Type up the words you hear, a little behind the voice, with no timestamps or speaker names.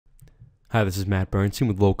Hi, this is Matt Bernstein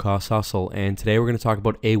with Low Cost Hustle, and today we're going to talk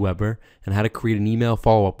about Aweber and how to create an email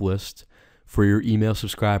follow-up list for your email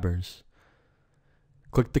subscribers.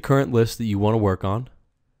 Click the current list that you want to work on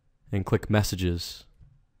and click Messages.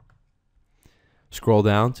 Scroll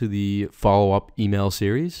down to the follow-up email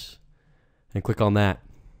series and click on that.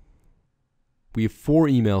 We have 4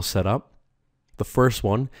 emails set up. The first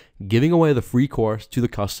one, giving away the free course to the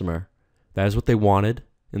customer. That is what they wanted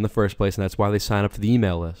in the first place, and that's why they signed up for the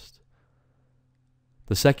email list.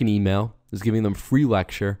 The second email is giving them a free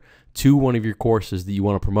lecture to one of your courses that you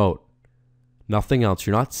want to promote. Nothing else.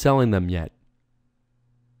 You're not selling them yet.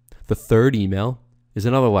 The third email is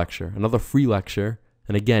another lecture, another free lecture.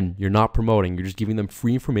 And again, you're not promoting. You're just giving them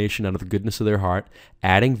free information out of the goodness of their heart,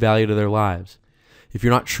 adding value to their lives. If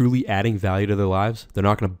you're not truly adding value to their lives, they're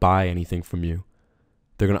not going to buy anything from you.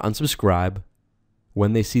 They're going to unsubscribe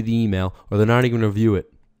when they see the email, or they're not even going to view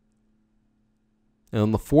it. And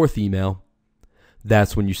on the fourth email,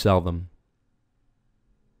 that's when you sell them.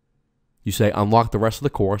 You say, unlock the rest of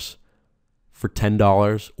the course for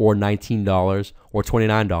 $10 or $19 or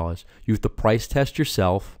 $29. You have to price test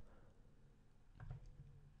yourself.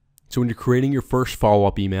 So when you're creating your first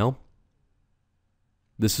follow-up email,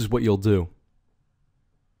 this is what you'll do.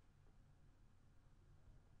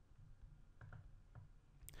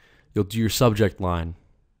 You'll do your subject line.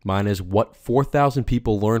 Mine is what 4,000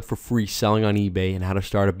 people learned for free selling on eBay and how to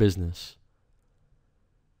start a business.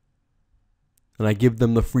 And I give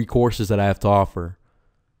them the free courses that I have to offer.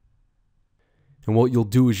 And what you'll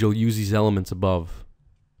do is you'll use these elements above.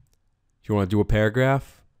 If you want to do a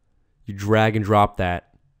paragraph, you drag and drop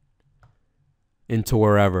that into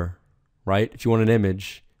wherever, right? If you want an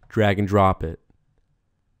image, drag and drop it.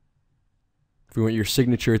 If you want your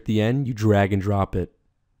signature at the end, you drag and drop it.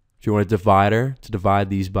 If you want a divider to divide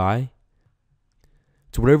these by,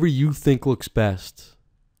 it's whatever you think looks best.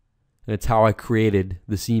 And it's how I created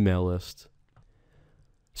this email list.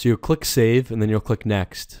 So you'll click Save, and then you'll click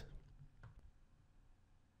Next.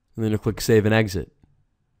 And then you'll click Save and Exit.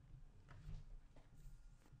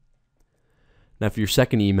 Now for your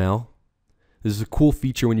second email, this is a cool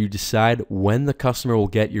feature when you decide when the customer will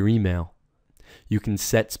get your email. You can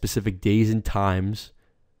set specific days and times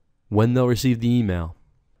when they'll receive the email.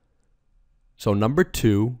 So number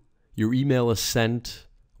 2, your email is sent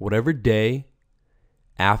whatever day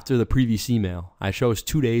after the previous email. I chose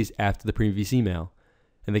 2 days after the previous email.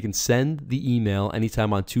 And they can send the email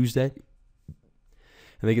anytime on Tuesday.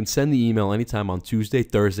 And they can send the email anytime on Tuesday,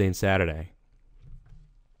 Thursday, and Saturday.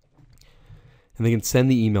 And they can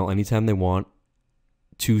send the email anytime they want,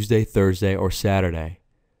 Tuesday, Thursday, or Saturday.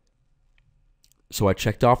 So I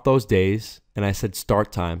checked off those days, and I said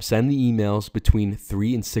start time. Send the emails between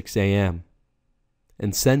 3 and 6 a.m.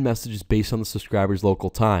 And send messages based on the subscriber's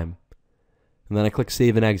local time. And then I click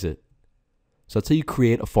Save and Exit. So that's how you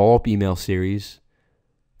create a follow-up email series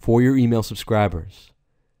for your email subscribers.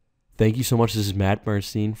 Thank you so much. This is Matt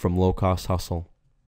Bernstein from Low Cost Hustle.